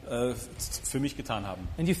für mich getan haben.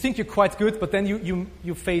 And you think you're quite good, but then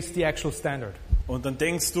you face the actual standard. Und dann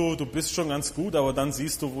denkst du, du bist schon ganz gut, aber dann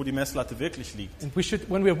siehst du, wo die Messlatte wirklich liegt. And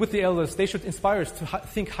when we're with the elders, they should inspire us to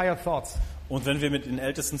think higher thoughts. Und wenn wir mit den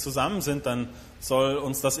Ältesten zusammen sind, dann soll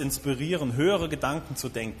uns das inspirieren, höhere Gedanken zu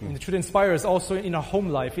denken. And it should inspire us also in our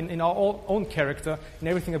home life, in our own character, in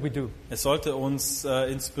everything that we do. Es sollte uns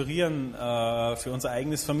inspirieren für unser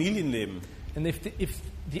eigenes Familienleben. And if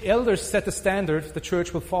the elders set the standard, the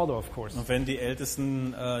church will follow, of course. Und wenn die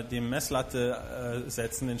Ältesten die Messlatte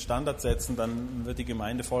setzen, den Standard setzen, dann wird die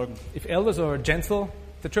Gemeinde folgen. If elders are gentle,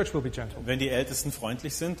 the church will be gentle. Wenn die Ältesten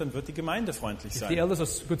freundlich sind, dann wird die Gemeinde freundlich If the sein. elders are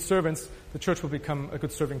good servants, the church will become a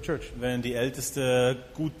good serving church. Wenn die Älteste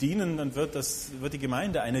gut dienen, dann wird die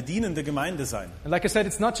Gemeinde eine dienende Gemeinde sein. And like I said,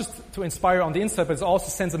 it's not just to inspire on the inside, but it also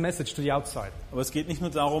sends a message to the outside. Aber es geht nicht nur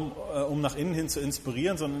darum, um nach innen hin zu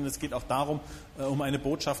inspirieren, sondern es geht auch darum, um eine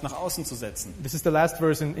Botschaft nach außen zu setzen. This is the last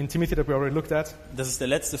verse in Timothy that we already looked at. Das ist der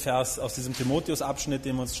letzte Vers aus diesem Timotheus-Abschnitt,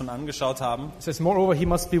 den wir uns schon angeschaut haben. It says, moreover, he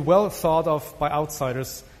must be well thought of by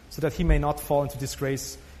outsiders, so that he may not fall into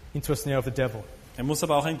disgrace, into a snare of the devil. Er muss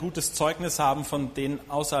aber auch ein gutes Zeugnis haben von denen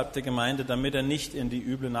außerhalb der Gemeinde, damit er nicht in die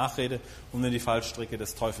üble Nachrede und in die Fallstricke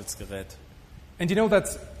des Teufels gerät. And you know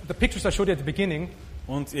that the pictures I showed you at the beginning,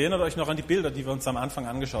 Und ihr erinnert euch noch an die Bilder, die wir uns am Anfang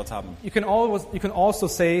angeschaut haben. you can also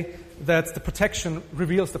say that the protection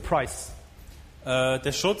reveals the price.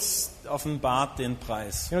 Der Schutz offenbart den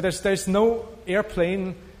Preis. You know, there's no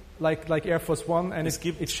airplane like Air Force One, and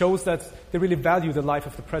it shows that they really value the life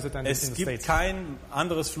of the president in Es the gibt States. kein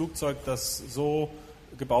anderes Flugzeug, das so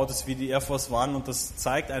gebaut ist wie die Air Force One, und das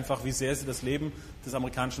zeigt einfach, wie sehr sie das Leben des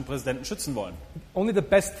amerikanischen Präsidenten schützen wollen. Only the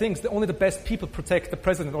best things, only the best people protect the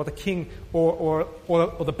president or the king or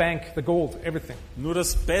the bank, the gold, everything. Nur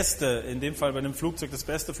das Beste, in dem Fall bei einem Flugzeug, das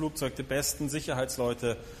beste Flugzeug, die besten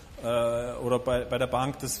Sicherheitsleute oder bei der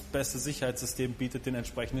Bank das beste Sicherheitssystem bietet den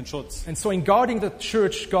entsprechenden Schutz. And so in guarding the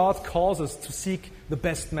church, God calls us to seek the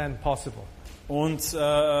best man possible. Und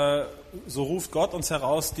so ruft Gott uns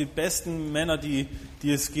heraus, die besten Männer, die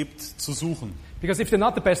es gibt, zu suchen. Because if they're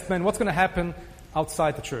not the best men, what's going to happen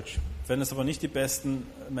outside the church? Wenn es aber nicht die besten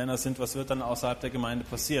Männer sind, was wird dann außerhalb der Gemeinde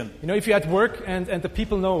passieren? You know, if you're at work and the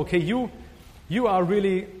people know, okay, you are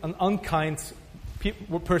really an unkind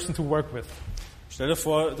person to work with. Stell dir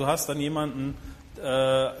vor, du hast dann jemanden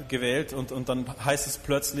gewählt und dann heißt es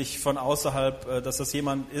plötzlich von außerhalb, dass das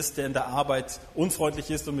jemand ist, der in der Arbeit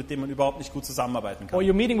unfreundlich ist und mit dem man überhaupt nicht gut zusammenarbeiten Or kann.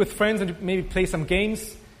 you're meeting with friends and you maybe play some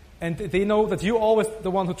games and they know that you're always the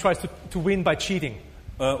one who tries to win by cheating.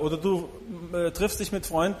 Oder du triffst dich mit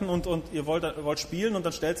Freunden und ihr wollt spielen und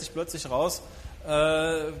dann stellt sich plötzlich raus,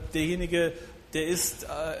 derjenige, der ist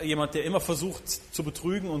jemand, der immer versucht zu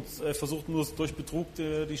betrügen und versucht nur durch Betrug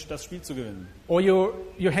das Spiel zu gewinnen. Or you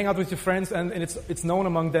hang out with your friends and it's known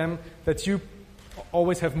among them that you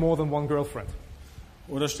always have more than one girlfriend.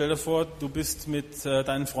 Oder stell dir vor, du bist mit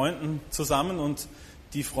deinen Freunden zusammen und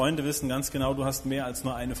die Freunde wissen ganz genau, du hast mehr als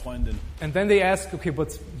nur eine Freundin. And then they ask, okay,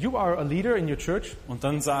 but you are a leader in your church. Und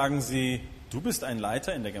dann sagen sie, du bist ein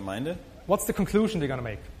Leiter in der Gemeinde. What's the conclusion they're going to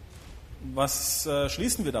make? Was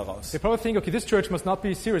schließen wir daraus? They probably think, okay, this church must not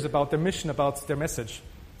be serious about their mission, about their message.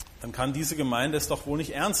 Dann kann diese Gemeinde es doch wohl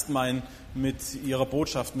nicht ernst meinen mit ihrer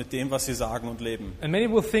Botschaft, mit dem, was sie sagen und leben. And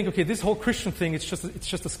many will think, okay, this whole Christian thing, it's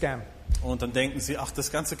just a scam. Und dann denken sie, ach,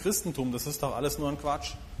 das ganze Christentum, das ist doch alles nur ein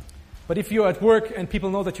Quatsch. But if you're at work and people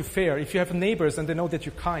know that you're fair, if you have neighbors and they know that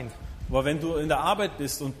you're kind, Aber wenn du in der Arbeit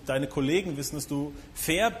bist und deine Kollegen wissen, dass du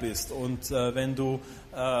fair bist und wenn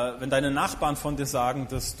deine Nachbarn von dir sagen,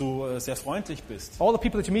 dass du sehr freundlich bist, all the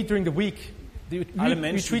people that you meet during the week, you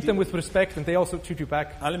treat them with respect and they also treat you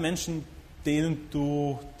back. alle Menschen, denen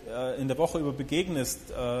du in der Woche über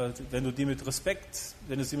begegnest, wenn du sie mit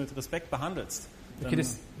Respekt behandelst, dann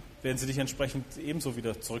werden sie dich entsprechend ebenso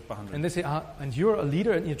wieder zurückbehandeln. And they say, and you're a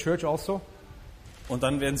leader in your church also? Und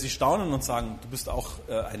dann werden sie staunen und sagen, du bist auch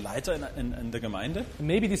ein Leiter in der Gemeinde. And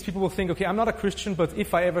maybe these people will think, okay, I'm not a Christian, but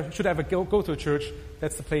if I should ever go to a church,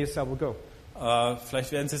 that's the place I will go.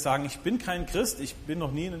 Vielleicht werden sie sagen, ich bin kein Christ, ich bin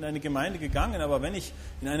noch nie in eine Gemeinde gegangen, aber wenn ich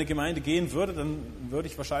in eine Gemeinde gehen würde, dann würde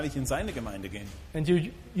ich wahrscheinlich in seine Gemeinde gehen. And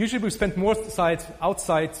you usually will spend more time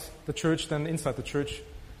outside the church than inside the church.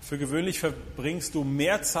 Für gewöhnlich verbringst du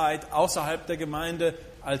mehr Zeit außerhalb der Gemeinde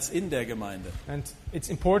als in der Gemeinde. And it's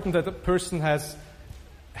important that a person has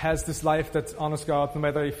this life that honors God, no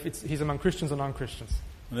matter if he's among Christians or non-Christians.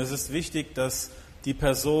 Und es ist wichtig, dass die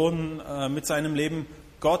Person mit seinem Leben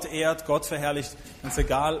Gott ehrt, Gott verherrlicht. Ganz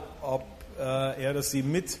egal, ob sie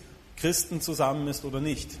mit Christen zusammen ist oder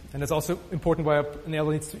nicht. And it's also important why an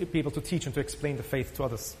elder needs to be able to teach and to explain the faith to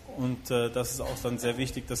others. Und das ist auch dann sehr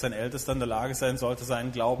wichtig, dass ein Ältester in der Lage sein sollte,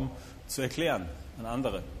 seinen Glauben zu erklären an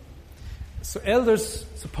andere. So elders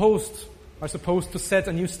are supposed to set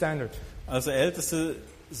a new standard. Also Älteste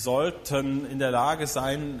sollten in der Lage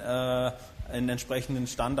sein, einen entsprechenden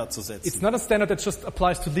Standard zu setzen. It's not a standard that just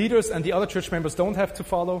applies to leaders and the other church members don't have to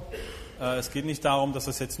follow. Es geht nicht darum, dass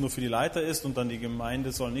das jetzt nur für die Leiter ist und dann die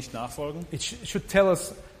Gemeinde soll nicht nachfolgen. It should tell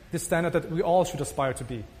us this standard that we all should aspire to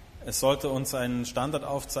be. Es sollte uns einen Standard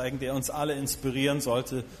aufzeigen, der uns alle inspirieren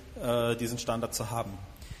sollte, diesen Standard zu haben.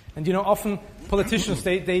 And you know, often politicians,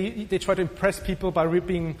 they try to impress people by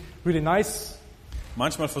being really nice.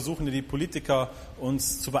 Manchmal versuchen die Politiker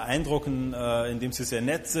uns zu beeindrucken, indem sie sehr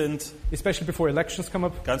nett sind, especially before elections come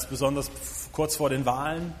up. ganz besonders kurz vor den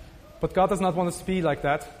Wahlen. But God does not want us to be like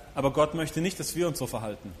that. Aber Gott möchte nicht, dass wir uns so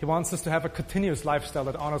verhalten. He wants us to have a continuous lifestyle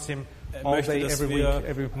that honors Him Er all möchte, day, dass every wir week,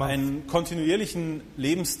 every month. einen kontinuierlichen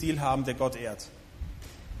Lebensstil haben, der Gott ehrt.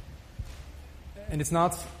 And it's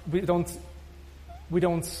not, we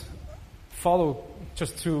don't follow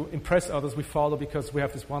just to impress others. We follow because we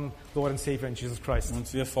have this one Lord and Savior in Jesus Christ.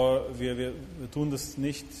 Und wir tun das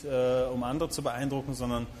nicht, um andere zu beeindrucken,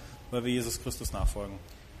 sondern weil wir Jesus Christus nachfolgen,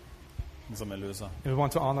 unserem Erlöser. And we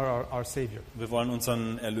want to honor our Savior. Wir wollen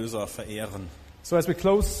unseren Erlöser verehren. So as we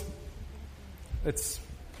close, let's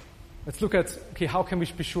look at, okay, how can we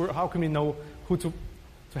be sure, how can we know who to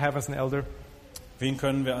have as an elder? Wen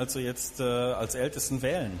können wir also jetzt als Ältesten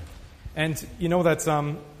wählen? And you know that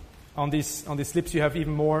on these slips you have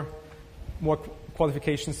even more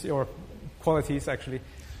qualifications or qualities actually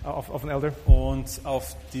of an elder. Und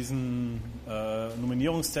auf diesen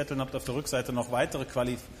Nominierungszetteln habt ihr auf der Rückseite noch weitere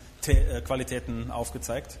Qualitäten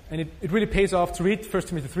aufgezeigt. And it really pays off to read 1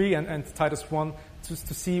 Timothy 3 and Titus 1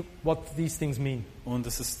 to see what these things mean. Und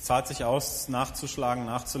zahlt sich aus, nachzuschlagen,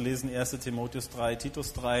 nachzulesen, 1. Timotheus 3,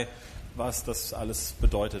 Titus 3, was das alles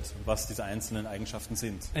bedeutet, was diese einzelnen Eigenschaften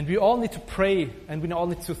sind. And we all need to pray and we all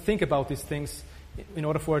need to think about these things in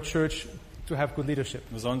order for our church to have good leadership.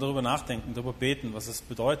 Wir sollen darüber nachdenken, darüber beten, was es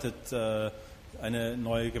bedeutet, eine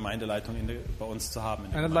neue Gemeindeleitung bei uns zu haben.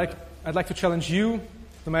 And I'd like to challenge you,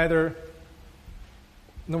 no matter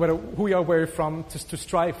who you are, where you're from, to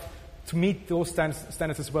strive to meet those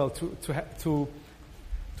standards as well, to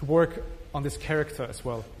work on this character as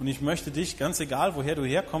well. Und ich möchte dich, ganz egal woher du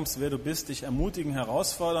herkommst, wer du bist, dich ermutigen,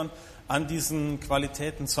 herausfordern, an diesen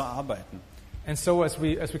Qualitäten zu arbeiten. And so as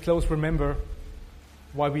we close, remember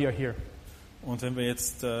why we are here. Und wenn wir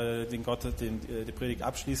jetzt die Predigt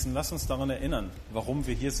abschließen, lass uns daran erinnern, warum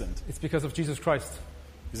wir hier sind. It's because of Jesus Christ.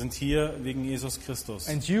 Wir sind hier wegen Jesus Christus.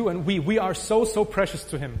 And you and we are so precious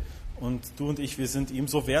to Him. Und du und ich, wir sind ihm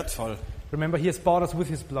so wertvoll. Remember, He has bought us with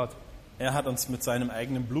His blood. Er hat uns mit seinem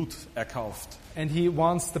eigenen Blut erkauft. And He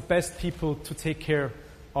wants the best people to take care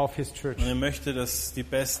of His church. Und er möchte, dass die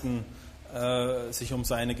Besten sich um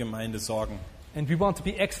seine Gemeinde sorgen. And we want to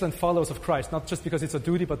be excellent followers of Christ, not just because it's a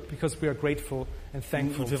duty, but because we are grateful and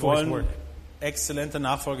thankful Und wir for His wollen work. exzellente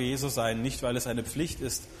Nachfolger Jesu sein, nicht weil es eine Pflicht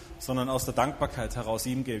ist, sondern aus der Dankbarkeit heraus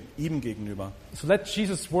ihm gegenüber. So let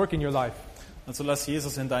Jesus work in your life. Also lass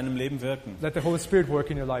Jesus in deinem Leben wirken. Let the Holy Spirit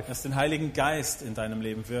work in your life. Lass den Heiligen Geist in deinem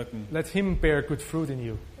Leben wirken. Let Him bear good fruit in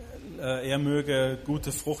you. Er möge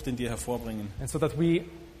gute Frucht in dir hervorbringen. And so that the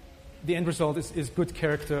end result is good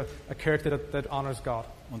character, a character that honors God.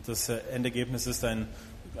 Und das Endergebnis ist ein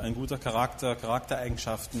guter Charakter,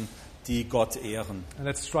 Charaktereigenschaften, die Gott ehren. And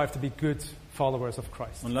let's strive to be good followers of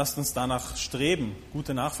Christ. Und lasst uns danach streben,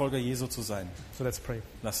 gute Nachfolger Jesu zu sein. So let's pray.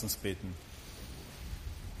 Lasst uns beten.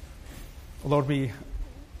 Oh Lord, we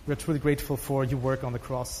are truly grateful for your work on the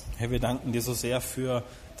cross. Herr, wir danken dir so sehr für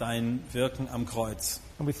dein Wirken am Kreuz.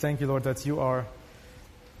 And we thank you, Lord, that you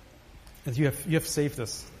have saved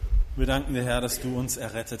us. Wir danken dir, Herr, dass du uns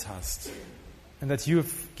errettet hast. And that you have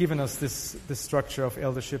given us this structure of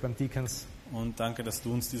eldership and deacons. Und danke, dass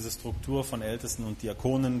du uns diese Struktur von Ältesten und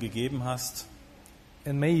Diakonen gegeben hast.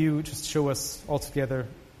 And may you just show us all together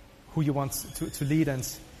who you want to lead.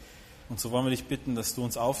 Und so wollen wir dich bitten, dass du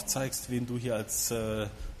uns aufzeigst, wen du hier als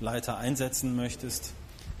Leiter einsetzen möchtest.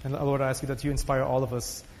 And Lord, I ask you that you inspire all of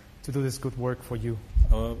us to do this good work for you.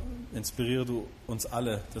 Aber inspiriere du uns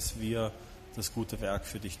alle, dass wir das gute Werk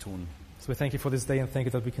für dich tun. So we thank you for this day and thank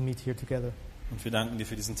you that we can meet here together. Und wir danken dir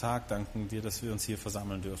für diesen Tag, danken dir, dass wir uns hier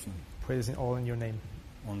versammeln dürfen. Praise in all in your name.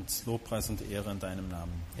 Und Lobpreis und Ehre in deinem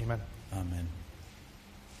Namen. Amen. Amen.